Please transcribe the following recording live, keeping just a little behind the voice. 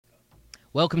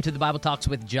Welcome to the Bible Talks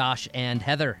with Josh and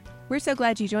Heather. We're so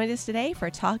glad you joined us today for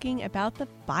talking about the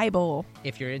Bible.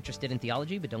 If you're interested in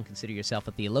theology but don't consider yourself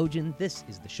a theologian, this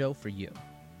is the show for you.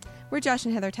 We're Josh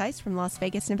and Heather Tice from Las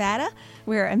Vegas, Nevada.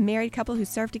 We're a married couple who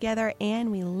serve together,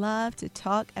 and we love to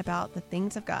talk about the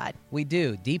things of God. We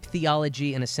do. Deep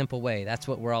theology in a simple way. That's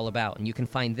what we're all about. And you can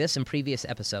find this and previous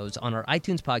episodes on our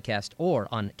iTunes podcast or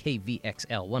on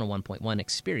KVXL 101.1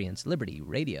 Experience Liberty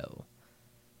Radio.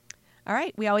 All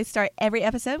right. We always start every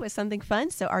episode with something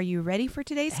fun. So are you ready for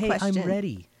today's question? I'm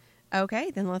ready. Okay,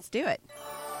 then let's do it.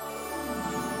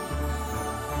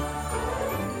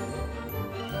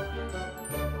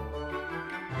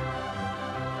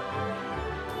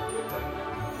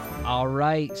 All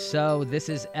right, so this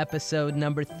is episode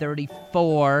number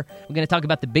 34. We're going to talk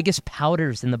about the biggest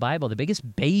pouters in the Bible, the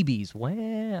biggest babies.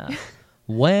 Wow.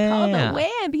 Call the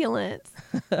ambulance.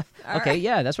 Okay, right.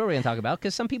 yeah, that's what we're going to talk about,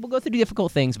 because some people go through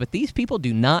difficult things, but these people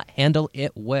do not handle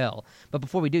it well. But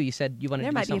before we do, you said you wanted to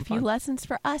do something There might be a few fun. lessons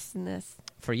for us in this.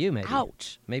 For you, maybe.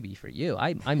 Ouch. Maybe for you.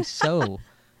 I'm so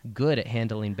good at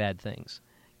handling bad things.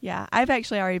 Yeah, I've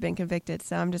actually already been convicted,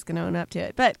 so I'm just going to own up to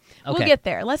it. But Okay. We'll get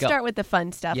there. Let's Go. start with the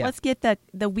fun stuff. Yeah. Let's get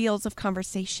the wheels of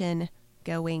conversation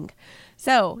going.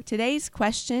 So today's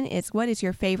question is, what is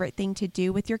your favorite thing to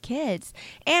do with your kids?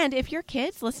 And if your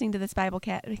kids listening to this Bible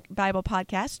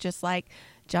podcast, just like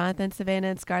Jonathan, Savannah,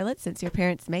 and Scarlett, since your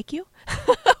parents make you,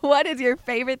 what is your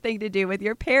favorite thing to do with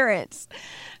your parents?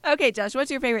 Okay, Josh, what's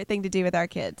your favorite thing to do with our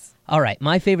kids? All right,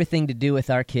 my favorite thing to do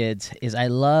with our kids is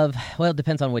it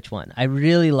depends on which one. I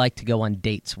really like to go on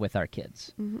dates with our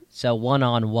kids. Mm-hmm. So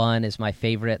one-on-one is my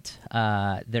favorite.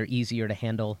 They're easier to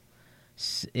handle.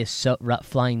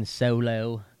 Flying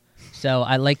solo. So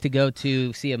I like to go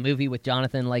to see a movie with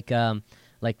Jonathan, like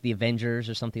The Avengers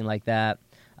or something like that.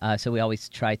 So we always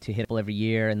try to hit every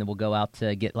year, and then we'll go out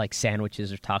to get like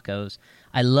sandwiches or tacos.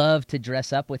 I love to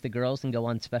dress up with the girls and go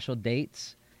on special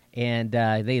dates. And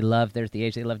they're at the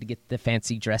age, they love to get the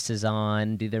fancy dresses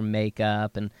on, do their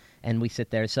makeup, and we sit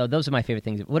there. So those are my favorite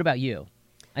things. What about you?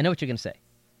 I know what you're going to say.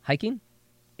 Hiking?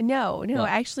 No. What?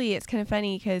 Actually, it's kind of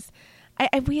funny because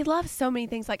we love so many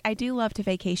things. Like, I do love to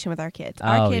vacation with our kids.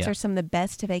 Our kids are some of the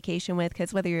best to vacation with,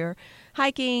 because whether you're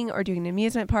hiking or doing an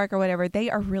amusement park or whatever, they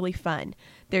are really fun.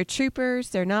 They're troopers.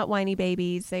 They're not whiny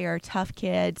babies. They are tough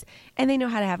kids, and they know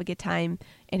how to have a good time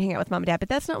and hang out with mom and dad. But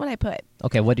that's not what I put.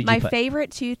 Okay, what did you put? My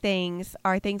favorite two things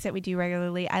are things that we do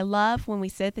regularly. I love when we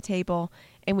sit at the table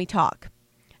and we talk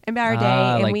about our day,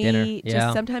 and like we dinner. Yeah.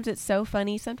 just, sometimes it's so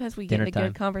funny. Sometimes we get Dinner into time.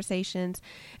 good conversations,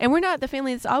 and we're not the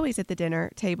family that's always at the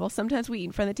dinner table. Sometimes we eat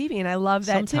in front of the TV, and I love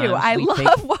that too. Sometimes I we love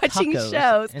take watching tacos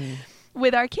shows and-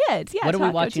 with our kids. Yeah. What are we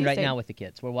Taco watching right Tuesday. now with the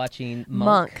kids? We're watching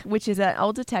Monk, which is an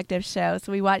old detective show.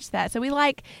 So we watch that. So we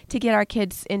like to get our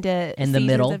kids into And the seasons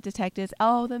middle. of detectives.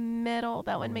 Oh, the middle.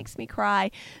 That one makes me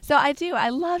cry. So I do. I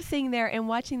love sitting there and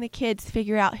watching the kids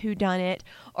figure out who done it,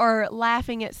 or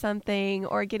laughing at something,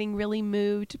 or getting really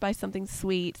moved by something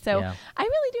sweet. So Yeah. I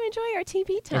really do enjoy our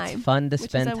TV time. It's fun to which is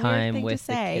spend a weird time thing to with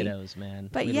the say. kiddos, man.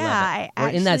 But We yeah, love it. I We're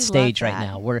in that actually stage love right that.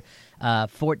 now. We're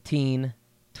 14,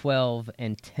 12,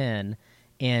 and 10.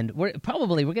 And we're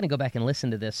going to go back and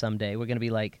listen to this someday. We're going to be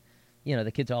like,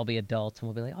 the kids will all be adults, and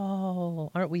we'll be like,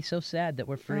 oh, aren't we so sad that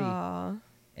we're free? Aw.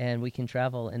 And we can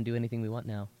travel and do anything we want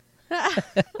now.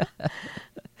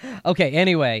 Okay,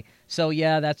 anyway. So,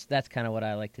 yeah, that's kind of what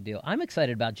I like to do. I'm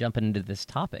excited about jumping into this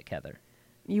topic, Heather.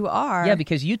 You are? Yeah,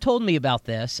 because you told me about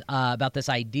this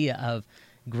idea of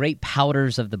great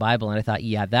pouters of the Bible, and I thought,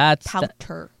 yeah, that's...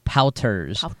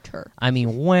 Pouters. Pouter. I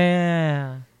mean,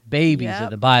 wow. Babies Yep. of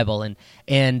the Bible.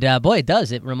 And boy, it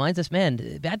does. It reminds us,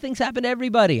 man, bad things happen to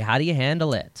everybody. How do you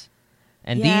handle it?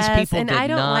 And yes, these people and did I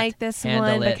don't not like this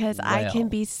handle one it because well. I can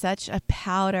be such a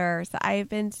pouter. So I've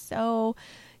been so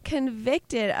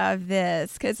convicted of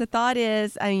this, because the thought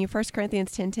is, 1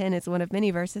 Corinthians 10:10 is one of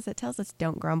many verses that tells us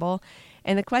don't grumble.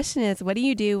 And the question is, what do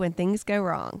you do when things go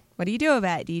wrong? What do you do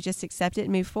about it? Do you just accept it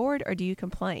and move forward, or do you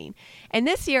complain? And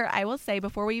this year, I will say,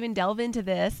 before we even delve into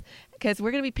this, because we're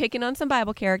going to be picking on some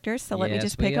Bible characters, so let me Yes,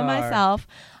 just we pick on are. myself.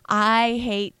 I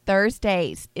hate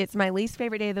Thursdays. It's my least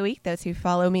favorite day of the week. Those who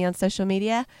follow me on social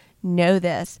media know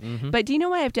this. Mm-hmm. But do you know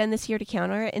what I've done this year to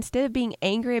counter it? Instead of being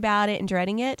angry about it and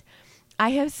dreading it, I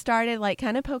have started like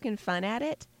kind of poking fun at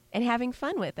it and having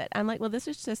fun with it. I'm like, well, this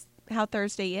is just how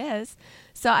Thursday is.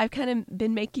 So I've kind of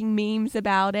been making memes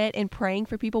about it and praying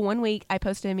for people. One week I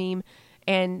posted a meme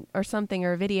or something,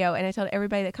 or a video, and I told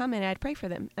everybody that commented I'd pray for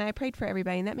them. And I prayed for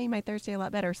everybody, and that made my Thursday a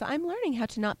lot better. So I'm learning how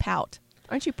to not pout.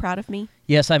 Aren't you proud of me?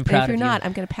 Yes, I'm And proud if you're of you. not,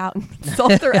 I'm going to pout and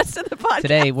insult the rest of the podcast.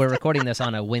 Today, we're recording this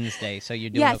on a Wednesday, so you're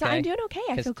doing Yeah, okay? so I'm doing okay.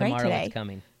 I 'Cause feel great tomorrow today. it's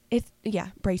coming.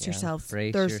 Brace yourselves.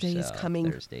 Brace Thursday yourself. is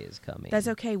coming. Thursday is coming. That's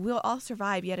okay. We'll all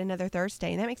survive yet another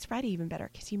Thursday, and that makes Friday even better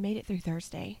because you made it through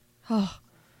Thursday. Oh,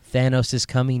 Thanos is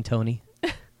coming, Tony.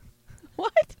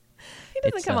 what? He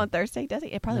doesn't come on Thursday, does he?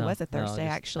 It probably was a Thursday,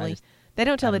 actually. They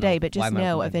don't tell the day, but just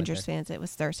know, Avengers fans, it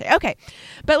was Thursday. Okay,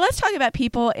 but let's talk about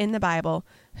people in the Bible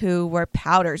who were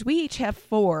pouters. We each have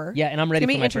 4. Yeah, and I'm ready for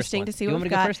my first one. It's going to be interesting to see what we've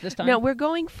got. You want me to go first this time? No, we're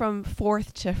going from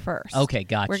 4th to 1st. Okay,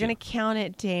 gotcha. We're going to count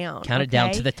it down. Count it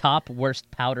down to the top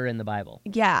worst powder in the Bible.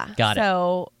 Yeah. Got it.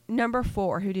 So, number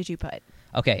 4, who did you put?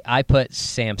 Okay, I put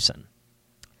Samson.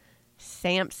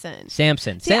 Samson.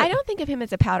 See, I don't think of him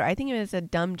as a powder. I think of him as a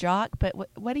dumb jock, but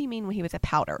what do you mean when he was a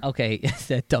powder? Okay,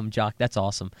 that dumb jock. That's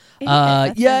awesome.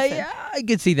 That's yeah, I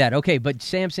could see that. Okay, but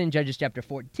Samson, Judges chapter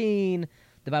 14,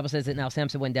 the Bible says that now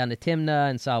Samson went down to Timnah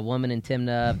and saw a woman in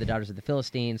Timnah of the daughters of the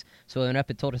Philistines. So he went up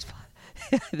and told his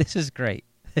father, this is great.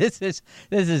 This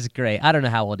is great. I don't know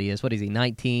how old he is. What is he,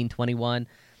 19, 21?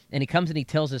 And he comes and he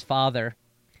tells his father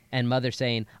and mother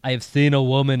saying, I have seen a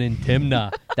woman in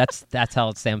Timnah. That's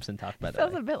how Samson talked, by the way.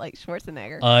 Sounds a bit like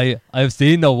Schwarzenegger. I have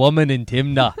seen a woman in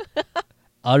Timnah.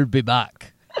 I'll be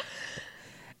back.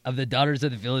 Of the daughters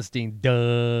of the Philistines.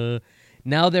 Duh.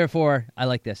 Now, therefore, I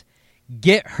like this.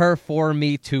 Get her for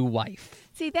me to wife.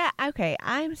 See that? Okay,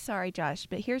 I'm sorry, Josh,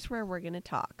 but here's where we're going to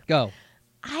talk. Go.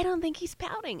 I don't think he's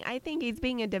pouting. I think he's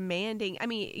being a demanding. I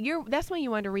mean, that's why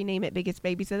you want to rename it Biggest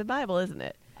Babies of the Bible, isn't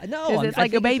it? No, because it's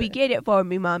like a baby, get it for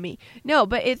me, mommy. No,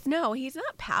 but he's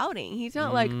not pouting. He's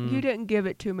not like, you didn't give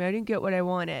it to me. I didn't get what I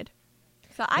wanted.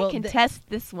 So I contest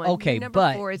this one. Okay, number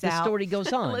but 4 is the out. story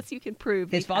goes on. Unless you can prove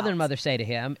his father and mother say to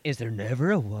him, is there never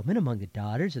a woman among the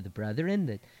daughters of the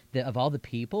brethren that of all the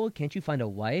people? Can't you find a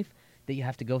wife that you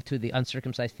have to go to the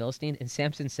uncircumcised Philistine? And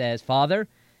Samson says, Father,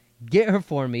 get her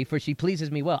for me, for she pleases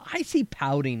me well. I see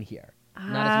pouting here.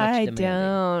 Not as much demanding. I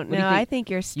don't. No, I think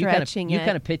you're stretching it. You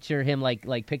kind of picture him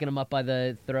like picking him up by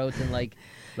the throat and like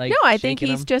no, I think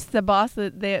he's just the boss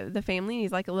of the family. And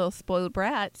he's like a little spoiled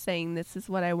brat saying, this is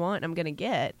what I want, I'm going to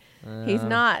get. He's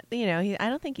not, I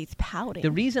don't think he's pouting.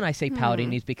 The reason I say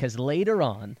pouting is because later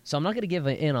on, so I'm not going to give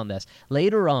in on this,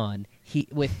 later on, he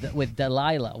with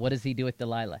Delilah, what does he do with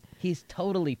Delilah? He's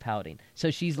totally pouting. So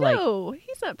she's like... No,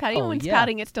 he's not pouting. When he's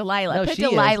pouting, it's Delilah. No, Put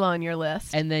Delilah on your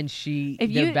list. And then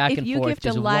they're back and forth. If you give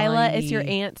Delilah as your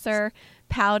answer...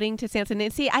 pouting to Samson.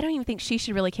 And see, I don't even think she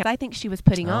should really count. I think she was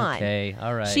putting on. Okay,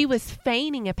 all right. She was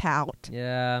feigning a pout.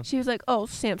 Yeah. She was like, oh,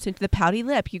 Samson, the pouty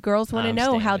lip. You girls want to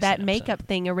know how that makeup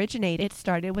thing originated. It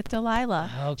started with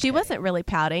Delilah. Okay. She wasn't really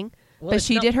pouting, but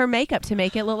she did her makeup to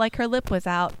make it look like her lip was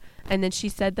out. And then she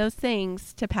said those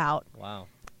things to pout.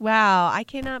 Wow, I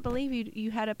cannot believe you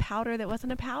had a powder that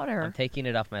wasn't a powder. I'm taking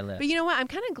it off my list. But you know what? I'm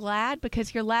kind of glad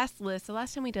because your last list, the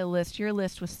last time we did a list, your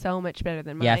list was so much better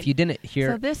than mine. Yeah, if you didn't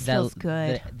hear, so this feels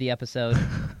good. The episode,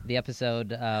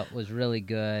 was really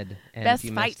good. And best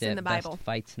fights in the Bible. Best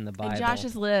fights in the Bible. And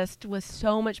Josh's list was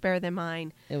so much better than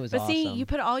mine. It was but awesome. See, you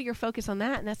put all your focus on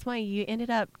that, and that's why you ended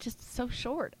up just so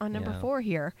short on number 4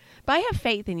 here. But I have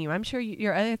faith in you. I'm sure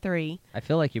your other 3. I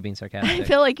feel like you're being sarcastic. I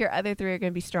feel like your other 3 are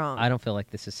going to be strong. I don't feel like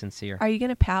this is sincere. Are you going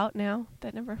to pout now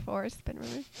that number 4 has been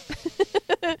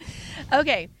removed?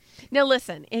 Okay. Now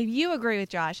listen, if you agree with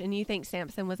Josh and you think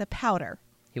Samson was a pouter,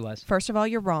 he was. First of all,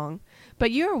 you're wrong,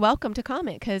 but you're welcome to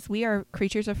comment because we are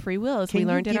creatures of free will, as we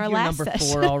learned in our last session. Can you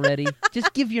give your number 4 already?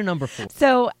 Just give your number 4.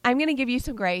 So I'm going to give you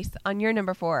some grace on your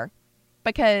number 4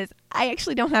 because I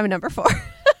actually don't have a number 4.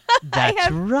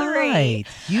 That's right.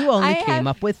 3. You only came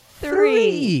up with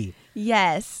 3.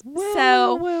 Yes.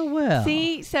 Well.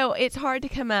 See, so it's hard to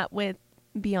come up with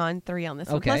beyond 3 on this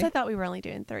one. Plus, I thought we were only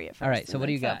doing 3 at first. All right, so what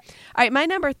do you got? All right, my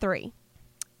number 3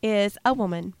 is a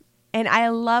woman. And I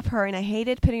love her, and I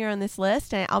hated putting her on this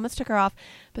list, and I almost took her off.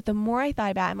 But the more I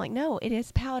thought about it, I'm like, no, it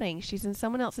is pouting. She's in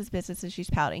someone else's business, and she's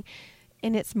pouting.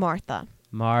 And it's Martha.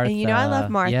 And you know I love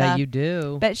Martha. Yeah, you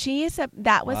do. But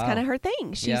that was kind of her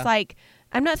thing. She's like,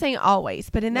 I'm not saying always,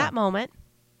 but in that moment,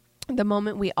 the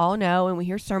moment we all know and we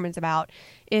hear sermons about,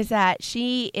 is that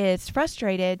she is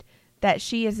frustrated that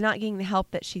she is not getting the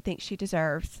help that she thinks she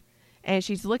deserves. And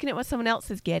she's looking at what someone else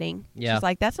is getting. Yeah. She's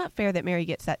like, that's not fair that Mary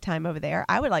gets that time over there.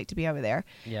 I would like to be over there.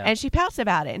 Yeah. And she pouts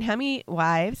about it. And how many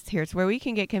wives, here's where we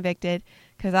can get convicted,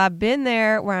 because I've been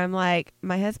there where I'm like,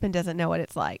 my husband doesn't know what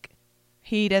it's like.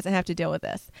 He doesn't have to deal with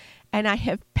this. And I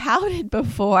have pouted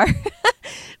before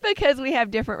because we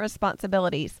have different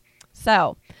responsibilities.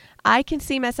 So I can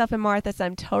see myself in Martha, so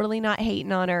I'm totally not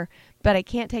hating on her, but I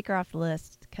can't take her off the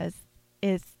list because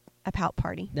it's a pout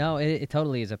party. No, it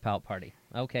totally is a pout party.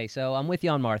 Okay, so I'm with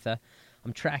you on Martha.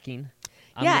 I'm tracking.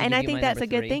 And I think that's a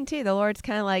good thing too. The Lord's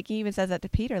kind of like, he even says that to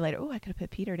Peter later. Oh, I could have put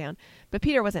Peter down. But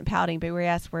Peter wasn't pouting, but we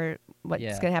asked what's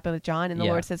going to happen with John, and the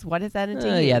Lord says, what is that unto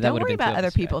you? Don't worry about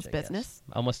other people's business.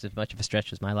 Almost as much of a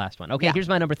stretch as my last one. Okay, here's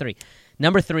my number 3.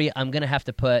 Number 3, I'm going to have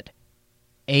to put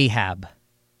Ahab.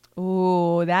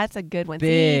 Ooh, that's a good one.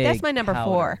 Big See, that's my number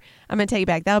 4. I'm going to take it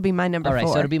back. That'll be my number 4. All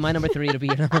right, so it'll be my number 3. It'll be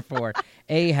your number 4.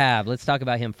 Ahab. Let's talk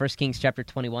about him. 1 Kings chapter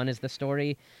 21 is the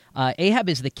story. Ahab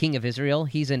is the king of Israel.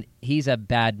 He's a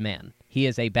bad man. He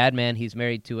is a bad man. He's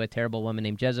married to a terrible woman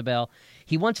named Jezebel.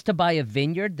 He wants to buy a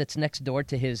vineyard that's next door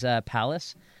to his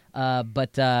palace,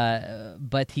 but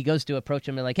he goes to approach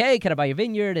him and like, hey, can I buy your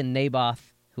vineyard? And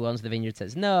Naboth, who owns the vineyard,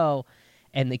 says no.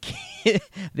 And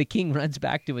the king runs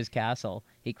back to his castle.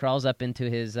 He crawls up into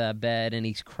his bed, and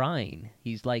he's crying.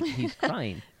 He's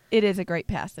crying. It is a great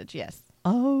passage, yes.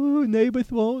 Oh,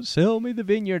 Naboth won't sell me the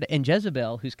vineyard. And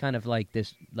Jezebel, who's kind of like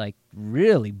this like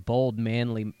really bold,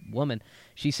 manly woman,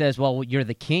 she says, well, you're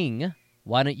the king.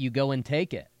 Why don't you go and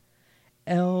take it?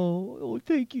 Oh,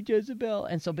 thank you, Jezebel.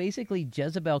 And so basically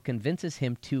Jezebel convinces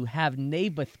him to have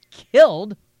Naboth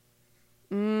killed.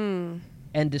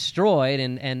 And destroyed,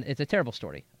 and it's a terrible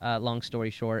story. Long story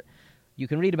short, you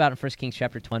can read about it in 1 Kings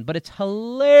chapter 21, but it's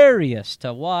hilarious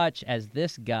to watch as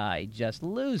this guy just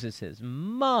loses his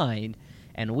mind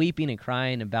and weeping and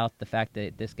crying about the fact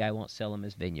that this guy won't sell him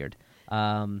his vineyard. It's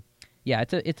a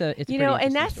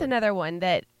and that's story. Another one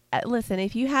that listen,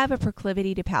 if you have a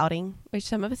proclivity to pouting, which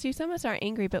some of us do, some of us aren't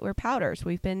angry, but we're pouters.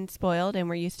 We've been spoiled and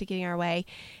we're used to getting our way,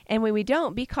 and when we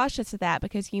don't, be cautious of that,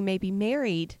 because you may be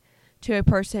married to a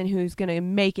person who's going to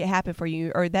make it happen for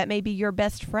you, or that may be your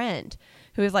best friend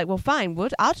who is like, well, fine,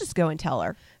 I'll just go and tell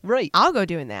her. Right. I'll go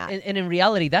doing that. And in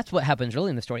reality, that's what happens really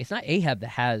in the story. It's not Ahab that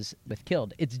has Naboth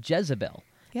killed. It's Jezebel.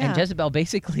 Yeah. And Jezebel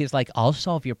basically is like, I'll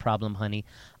solve your problem, honey.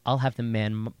 I'll have the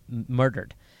man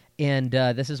murdered. And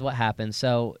this is what happens.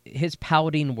 So his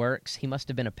pouting works. He must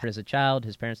have been a pouter as a child.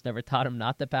 His parents never taught him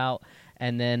not to pout.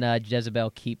 And then Jezebel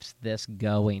keeps this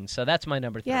going. So that's my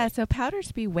number 3. Yeah, so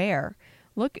pouters beware.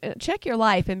 Look, check your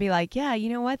life and be like, yeah, you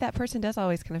know what? That person does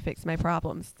always kind of fix my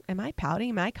problems. Am I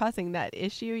pouting? Am I causing that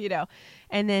issue?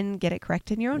 And then get it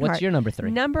corrected in your own heart. What's your number 3?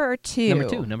 Number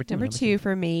two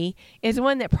for me is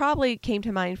one that probably came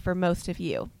to mind for most of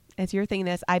you. As you're thinking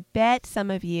this, I bet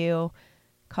some of you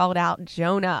called out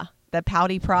Jonah, the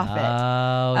pouty prophet.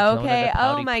 Oh, okay.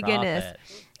 Jonah, oh my prophet. Goodness.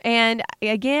 And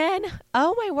again,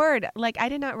 oh my word, like I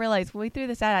did not realize when we threw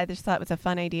this out, I just thought it was a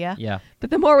fun idea. Yeah. But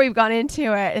the more we've gone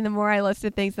into it and the more I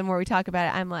listed things, the more we talk about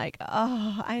it, I'm like,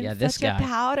 I'm such a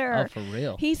pouter. Oh, for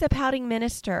real. He's a pouting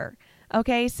minister.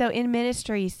 Okay, so in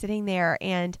ministry, he's sitting there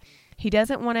and he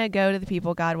doesn't want to go to the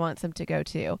people God wants him to go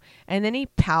to. And then he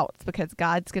pouts because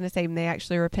God's going to save him. They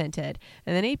actually repented.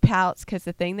 And then he pouts because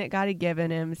the thing that God had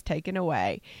given him is taken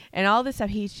away. And all this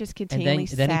stuff, he's just continually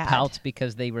sad. Then he pouts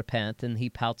because they repent, and he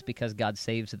pouts because God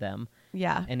saves them.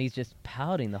 Yeah. And he's just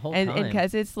pouting the whole time. And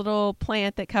because it's little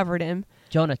plant that covered him.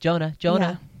 Jonah,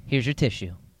 yeah. Here's your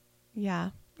tissue.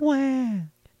 Yeah. Wah.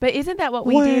 But isn't that what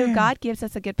we do? God gives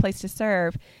us a good place to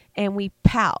serve, and we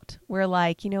pout. We're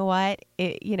like, you know what?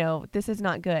 This is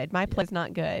not good. My place is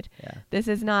not good. Yeah. This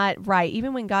is not right.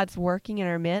 Even when God's working in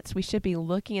our midst, we should be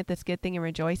looking at this good thing and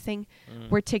rejoicing.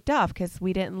 We're ticked off because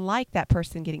we didn't like that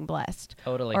person getting blessed.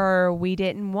 Totally. Or we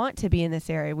didn't want to be in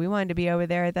this area. We wanted to be over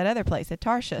there at that other place, at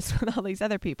Tarshish, with all these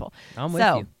other people. I'm with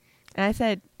you. And I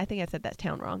think I said that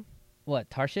town wrong. What,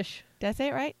 Tarshish? Did I say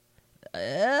it right?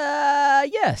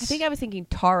 Yes. I think I was thinking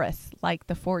Taurus, like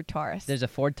the Ford Taurus. There's a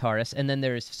Ford Taurus, and then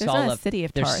there's Saul not a city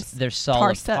of Taurus. There's Saul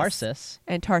of Tarsus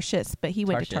and Tarshish, but he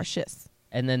went to Tarshish.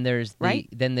 And then there's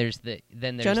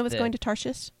Jonah was going to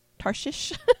Tarshish.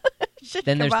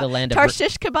 Then there's the land of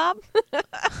Tarshish kebab.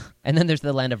 And then there's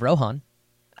the land of Rohan.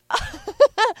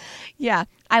 Yeah,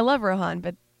 I love Rohan,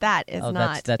 but that is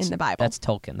not in the Bible. That's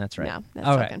Tolkien. That's right. No, that's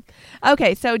Tolkien. Right.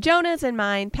 Okay, so Jonah's in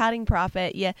mine, pouting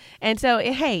prophet. Yeah, and so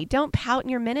hey, don't pout in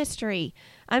your ministry.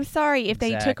 I'm sorry if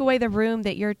they took away the room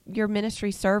that your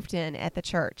ministry served in at the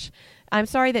church. I'm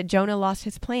sorry that Jonah lost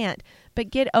his plant, but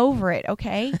get over it.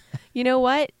 Okay, you know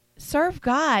what? Serve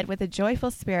God with a joyful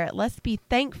spirit. Let's be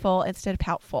thankful instead of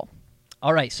poutful.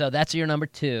 All right, so that's your number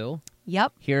 2.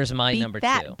 Yep. Here's my beat number 2.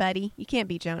 That, buddy. You can't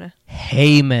beat Jonah.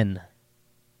 Haman.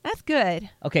 That's good.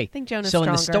 Okay. I think Jonah's stronger.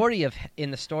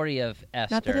 In the story of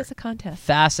Esther. Not that it's a contest.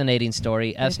 Fascinating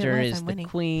story. Esther is the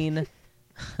queen.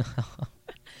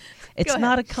 It's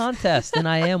not a contest, and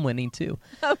I am winning too.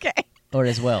 Okay. Or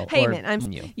as well.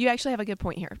 Haman. You actually have a good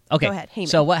point here. Okay. Go ahead. Haman.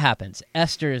 So what happens?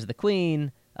 Esther is the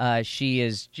queen. She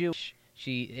is Jewish.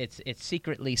 It's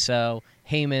secretly so.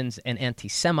 Haman's an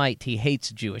anti-Semite. He hates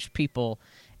Jewish people.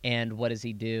 And what does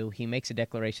he do? He makes a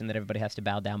declaration that everybody has to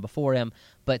bow down before him.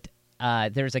 But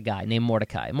there's a guy named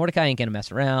Mordecai. Mordecai ain't going to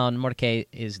mess around. Mordecai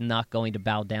is not going to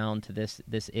bow down to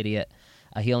this idiot.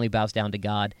 He only bows down to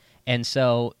God. And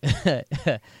so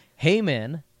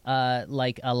Haman,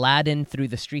 like Aladdin through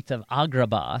the streets of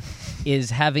Agrabah,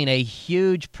 is having a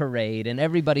huge parade, and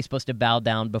everybody's supposed to bow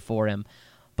down before him.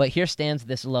 But here stands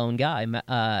this lone guy,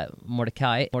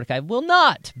 Mordecai. Mordecai will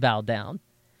not bow down.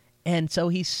 And so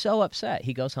he's so upset.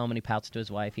 He goes home and he pouts to his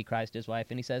wife. He cries to his wife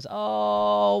and he says,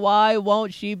 "Oh, why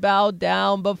won't she bow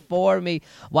down before me?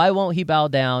 Why won't he bow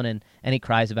down?" And he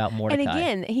cries about Mordecai. And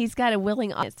again, he's got a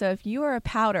willing audience. So if you are a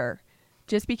pouter,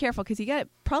 just be careful because you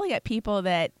probably got people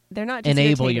that they're not just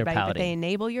enable your by pouting. you, but they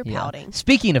enable your pouting.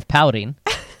 Speaking of pouting,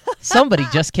 somebody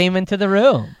just came into the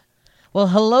room. Well,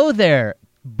 hello there,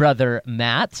 Brother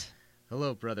Matt.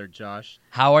 Hello, Brother Josh.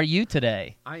 How are you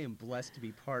today? I am blessed to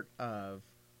be part of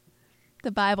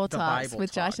The Bible Talks Bible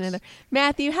with Josh Talks. and Heather.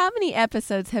 Matthew, how many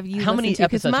episodes have you How listened many to?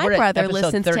 Because episodes? my We're at brother episode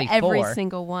listens 34. to every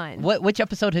single one. Which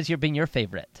episode has been your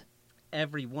favorite?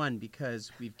 everyone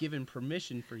because we've given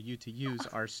permission for you to use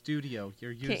our studio.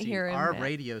 You're Can't using hear him, our Matt.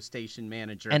 radio station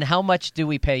manager. And how much do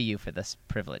we pay you for this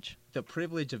privilege? The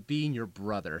privilege of being your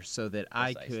brother so that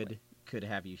I Precisely. could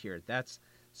have you here.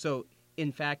 So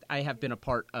in fact, I have been a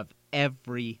part of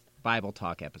every Bible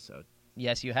Talk episode.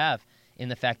 Yes, you have, in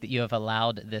the fact that you have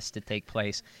allowed this to take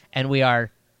place. And we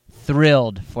are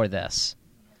thrilled for this.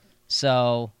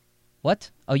 So,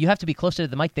 what? Oh, you have to be closer to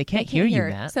the mic. They can't hear you,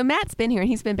 Matt. So Matt's been here, and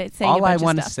he's been saying All a bunch I of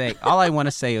want to stuff. say, all I want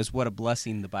to say is what a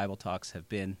blessing the Bible Talks have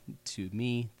been to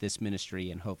me, this ministry,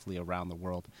 and hopefully around the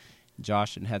world.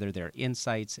 Josh and Heather, their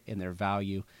insights and their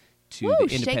value to Woo, the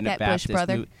shake Independent that bush, Baptist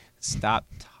brother. move- Stop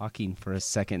talking for a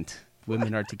second.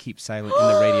 Women are to keep silent in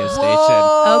the radio station.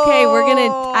 Okay,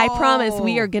 I promise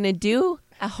we are going to do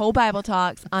a whole Bible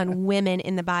Talks on women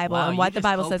in the Bible Wow, and you what the just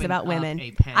Bible says opened about up women.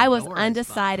 a I was Pandora's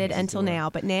undecided box. until now,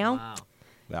 but now Wow.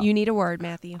 Well, you need a word,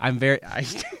 Matthew. I'm very.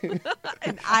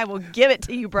 And I will give it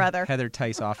to you, brother. Heather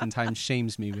Tice oftentimes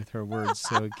shames me with her words,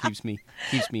 so it keeps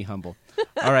me humble.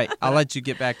 All right, I'll let you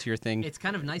get back to your thing. It's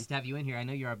kind of nice to have you in here. I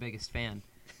know you're our biggest fan.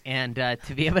 And to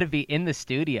be able to be in the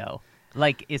studio,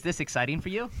 like, is this exciting for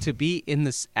you? To be in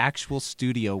this actual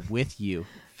studio with you,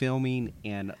 filming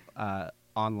and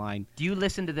online. Do you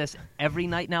listen to this every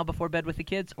night now before bed with the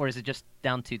kids, or is it just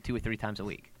down to 2 or 3 times a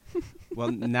week?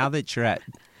 Well, now that you're at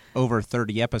over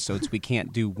 30 episodes, we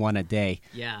can't do one a day.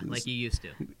 Yeah, like you used to.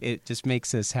 It just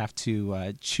makes us have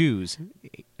to choose,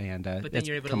 and then it's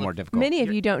you're able to become more look- difficult. Many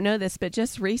of you don't know this, but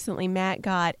just recently Matt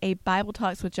got a Bible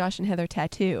Talks with Josh and Heather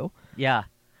tattoo. Yeah.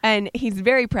 And he's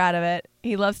very proud of it.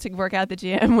 He loves to work out at the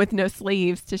gym with no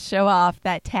sleeves to show off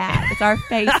that tat. It's our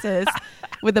faces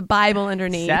with the Bible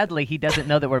underneath. Sadly, he doesn't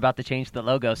know that we're about to change the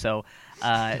logo, so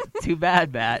too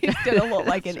bad, Matt. He's going to look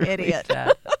like an idiot.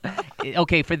 Sad.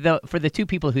 Okay, for the two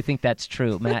people who think that's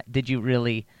true, Matt, did you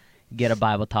really get a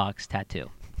Bible Talks tattoo?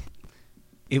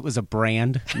 It was a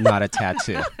brand, not a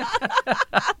tattoo.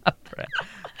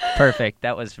 Perfect.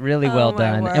 That was really well my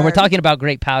done. And we're word. talking about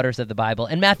great powders of the Bible.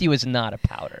 And Matthew is not a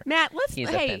powder. Matt, He's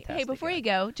a hey, fantastic before guy. you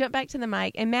go, jump back to the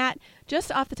mic. And Matt,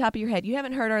 just off the top of your head, you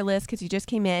haven't heard our list because you just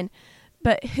came in,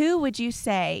 but who would you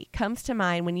say comes to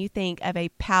mind when you think of a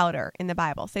powder in the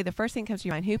Bible? Say the first thing comes to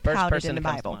your mind. Who First powdered person in the that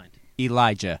comes to Bible? mind.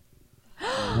 Elijah.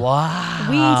 Wow.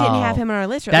 We didn't have him on our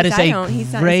list. Or at That least is I a don't.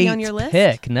 He's not, great is he on your list?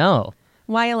 pick. No.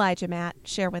 Why Elijah, Matt?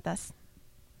 Share with us.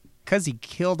 Because he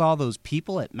killed all those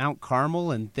people at Mount Carmel,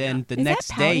 and then the Is that next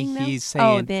day pouting, though? he's saying,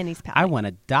 Oh, then he's pouting. I want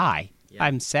to die. Yeah.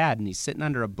 I'm sad. And he's sitting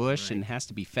under a bush and has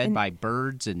to be fed And- by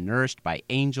birds and nourished by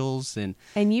angels. And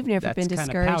And you've never That's been kinda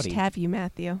discouraged, pouty. have you,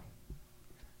 Matthew?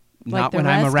 not the when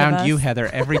I'm rest of around you, us. Heather.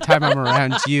 Every time I'm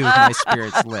around you, my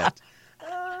spirits lift.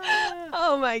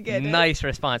 Oh, my goodness. Nice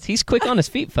response. He's quick on his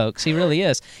feet, folks. He really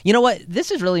is. You know what? This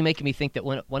is really making me think that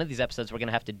one of these episodes we're going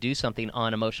to have to do something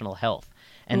on emotional health.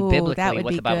 And Ooh, that biblically, would what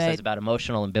be the Bible good. says about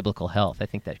emotional and biblical health. I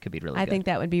think that could be really I good. think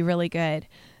that would be really good.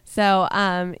 So,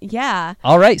 yeah.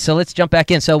 All right, so let's jump back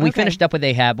in. So we Okay. finished up with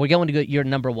Ahab. We're going to go your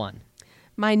number one.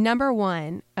 My number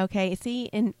one, okay, see,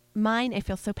 in mine, I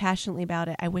feel so passionately about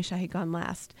it. I wish I had gone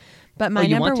last. But my you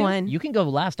number want to? one. You can go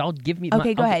last. I'll give me.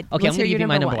 Okay, go ahead. Okay, Let's I'm going hear to give your you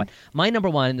my number number one. one. My number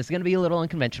one is going to be a little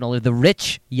unconventional. Is the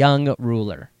rich young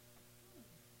ruler.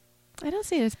 I don't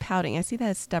see it as pouting. I see that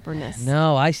as stubbornness.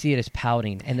 No, I see it as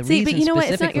pouting, and the See, reason but you know what?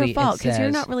 It's not your specifically fault it because you're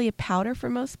says- not really a pouter for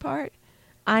most part.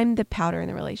 I'm the pouter in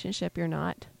the relationship. You're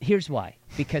not. Here's why.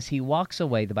 Because he walks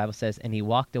away, the Bible says, and he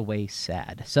walked away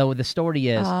sad. So the story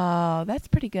is, Oh, that's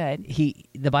pretty good.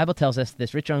 the Bible tells us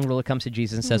this rich young ruler comes to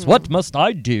Jesus and Hmm. says, "What must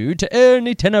I do to earn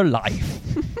eternal life?"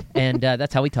 And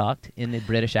that's how he talked, in the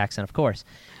British accent, of course.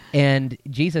 And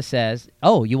Jesus says,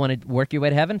 oh, you want to work your way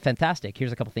to heaven? Fantastic.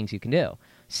 Here's a couple things you can do.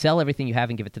 Sell everything you have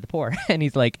and give it to the poor. And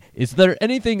he's like, is there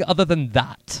anything other than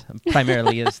that?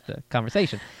 Primarily is the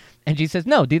conversation. And Jesus says,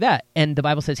 no, do that. And the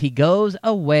Bible says he goes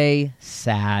away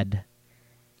sad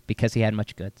because he had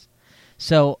much goods.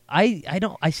 So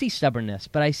I see stubbornness,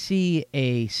 but I see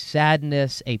a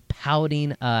sadness, a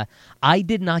pouting. I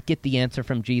did not get the answer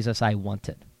from Jesus I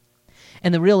wanted.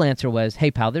 And the real answer was,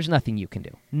 hey, pal, there's nothing you can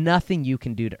do. Nothing you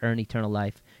can do to earn eternal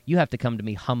life. You have to come to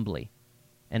me humbly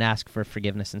and ask for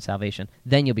forgiveness and salvation.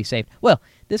 Then you'll be saved. Well,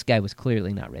 this guy was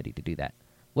clearly not ready to do that.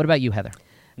 What about you, Heather?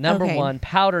 Number one,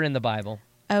 pouter in the Bible.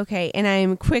 Okay, and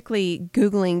I'm quickly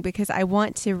Googling because I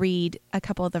want to read a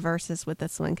couple of the verses with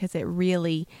this one because it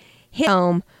really hit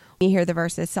home when you hear the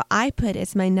verses. So I put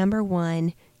as my number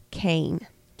one, Cain.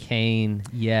 Cain,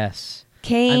 yes.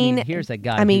 Cain. I mean, here's a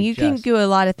guy. I mean, you can do a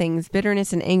lot of things,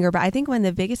 bitterness and anger, but I think one of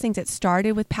the biggest things that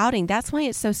started with pouting, that's why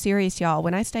it's so serious, y'all.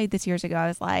 When I studied this years ago, I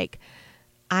was like,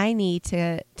 I need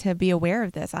to be aware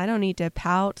of this. I don't need to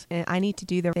pout, and I need to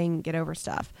do the thing, get over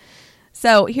stuff.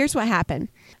 So here's what happened.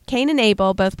 Cain and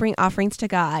Abel both bring offerings to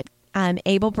God.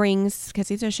 Abel brings, because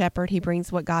he's a shepherd, he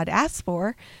brings what God asks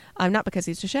for. Not because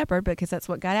he's a shepherd, but because that's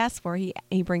what God asks for.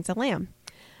 He brings a lamb.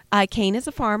 Cain is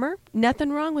a farmer. Nothing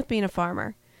wrong with being a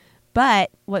farmer.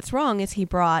 But what's wrong is he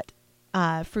brought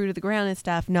fruit of the ground and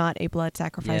stuff, not a blood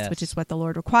sacrifice, which is what the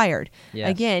Lord required. Yes.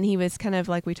 Again, he was kind of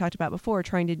like we talked about before,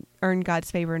 trying to earn God's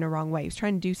favor in a wrong way. He was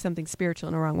trying to do something spiritual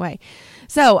in a wrong way.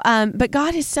 So, but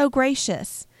God is so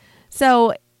gracious.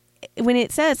 So when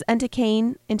it says, unto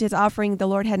Cain and to his offering the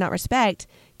Lord had not respect,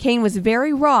 Cain was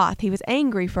very wroth. He was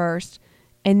angry first,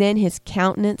 and then his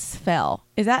countenance fell.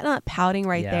 Is that not pouting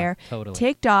right there? Totally.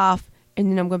 Ticked off,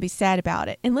 and then I'm going to be sad about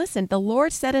it. And listen, the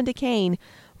Lord said unto Cain,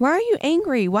 why are you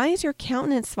angry? Why is your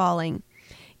countenance falling?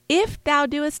 If thou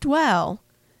doest well,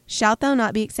 shalt thou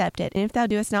not be accepted. And if thou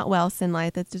doest not well, sin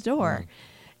lieth at the door.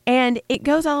 And it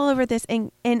goes all over this,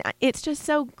 and it's just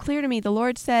so clear to me. The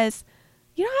Lord says,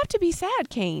 you don't have to be sad,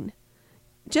 Cain.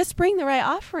 Just bring the right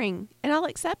offering, and I'll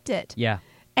accept it. Yeah.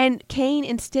 And Cain,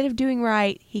 instead of doing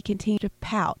right, he continued to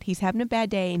pout. He's having a bad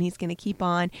day, and he's going to keep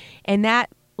on. And that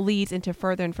leads into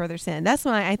further and further sin. That's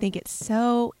why I think it's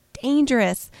so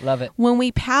dangerous. Love it. When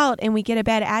we pout and we get a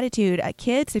bad attitude.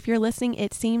 Kids, if you're listening,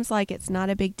 it seems like it's not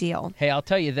a big deal. Hey, I'll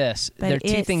tell you this. But there are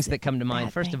two things that come to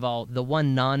mind. First thing. of all, the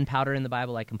one non-pouter in the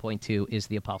Bible I can point to is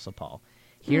the Apostle Paul.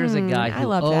 Here's a guy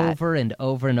who over and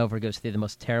over and over goes through the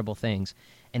most terrible things.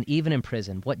 And even in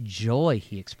prison, what joy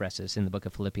he expresses in the book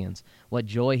of Philippians, what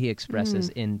joy he expresses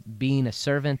in being a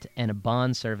servant and a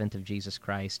bondservant of Jesus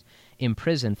Christ in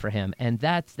prison for him. And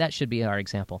that should be our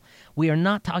example. We are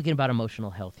not talking about emotional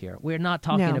health here. We're not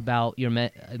talking about your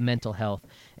mental health.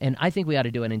 And I think we ought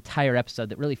to do an entire episode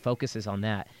that really focuses on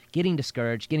that. Getting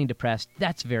discouraged, getting depressed,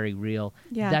 that's very real.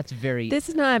 Yeah. That's very... This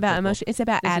is not about emotion. It's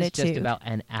about attitude. This is just about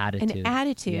an attitude. An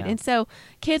attitude. Yeah. And so,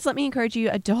 kids, let me encourage you.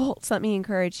 Adults, let me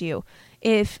encourage you.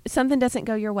 If something doesn't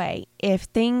go your way, if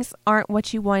things aren't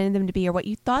what you wanted them to be or what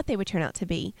you thought they would turn out to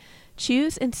be,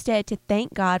 choose instead to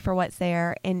thank God for what's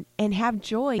there and have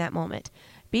joy in that moment.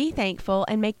 Be thankful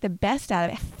and make the best out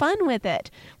of it. Have fun with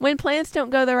it. When plans don't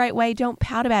go the right way, don't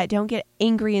pout about it. Don't get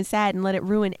angry and sad and let it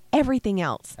ruin everything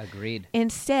else. Agreed.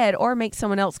 Instead, or make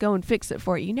someone else go and fix it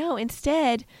for you. No,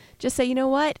 instead, just say, you know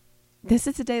what? This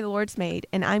is the day the Lord's made,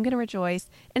 and I'm going to rejoice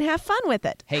and have fun with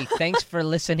it. Hey, thanks for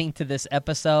listening to this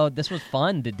episode. This was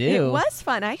fun to do. It was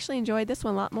fun. I actually enjoyed this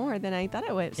one a lot more than I thought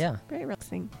it was. Yeah. Very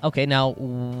relaxing. Okay, now,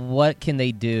 what can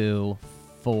they do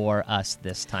for us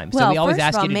this time? Well, so we always first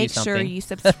ask of all, you to make do something. sure you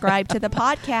subscribe to the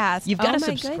podcast. You've got to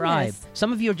my subscribe. Goodness.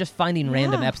 Some of you are just finding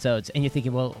random episodes, and you're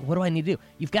thinking, well, what do I need to do?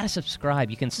 You've got to subscribe.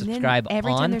 You can subscribe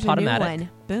every on time there's Potomatic. a new one,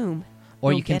 boom.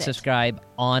 Or you can subscribe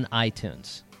on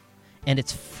iTunes. And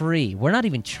it's free. We're not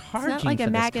even charging It's not like for a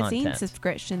this magazine content.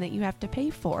 subscription that you have to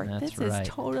pay for. That's this right. is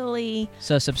totally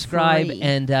So subscribe, free.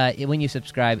 and when you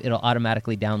subscribe, it'll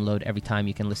automatically download every time.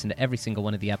 You can listen to every single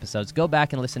one of the episodes. Go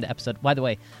back and listen to episode... By the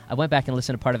way, I went back and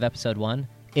listened to part of episode 1.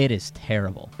 It is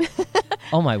terrible.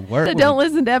 Oh, my word. So don't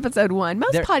listen to episode 1.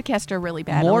 Most podcasts are really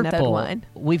bad on episode 1.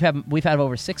 We've had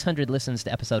over 600 listens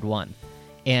to episode 1,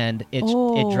 and it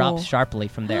drops sharply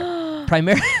from there.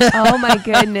 Primarily. Oh my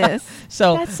goodness.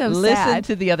 So, that's so listen sad.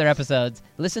 to the other episodes.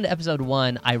 Listen to episode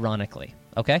 1 ironically,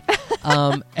 okay?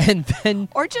 And then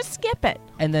or just skip it.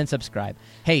 And then subscribe.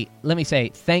 Hey, let me say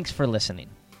thanks for listening.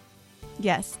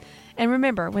 Yes. And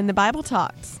remember, when the Bible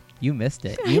talks, you missed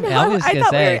it. I was going to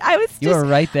say, you were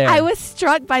right there. I was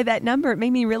struck by that number. It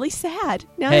made me really sad.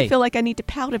 Now I feel like I need to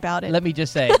pout about it. Let me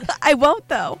just say. I won't,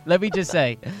 though. Let me just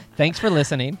say, thanks for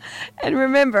listening. And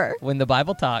remember, when the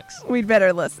Bible talks, we'd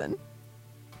better listen.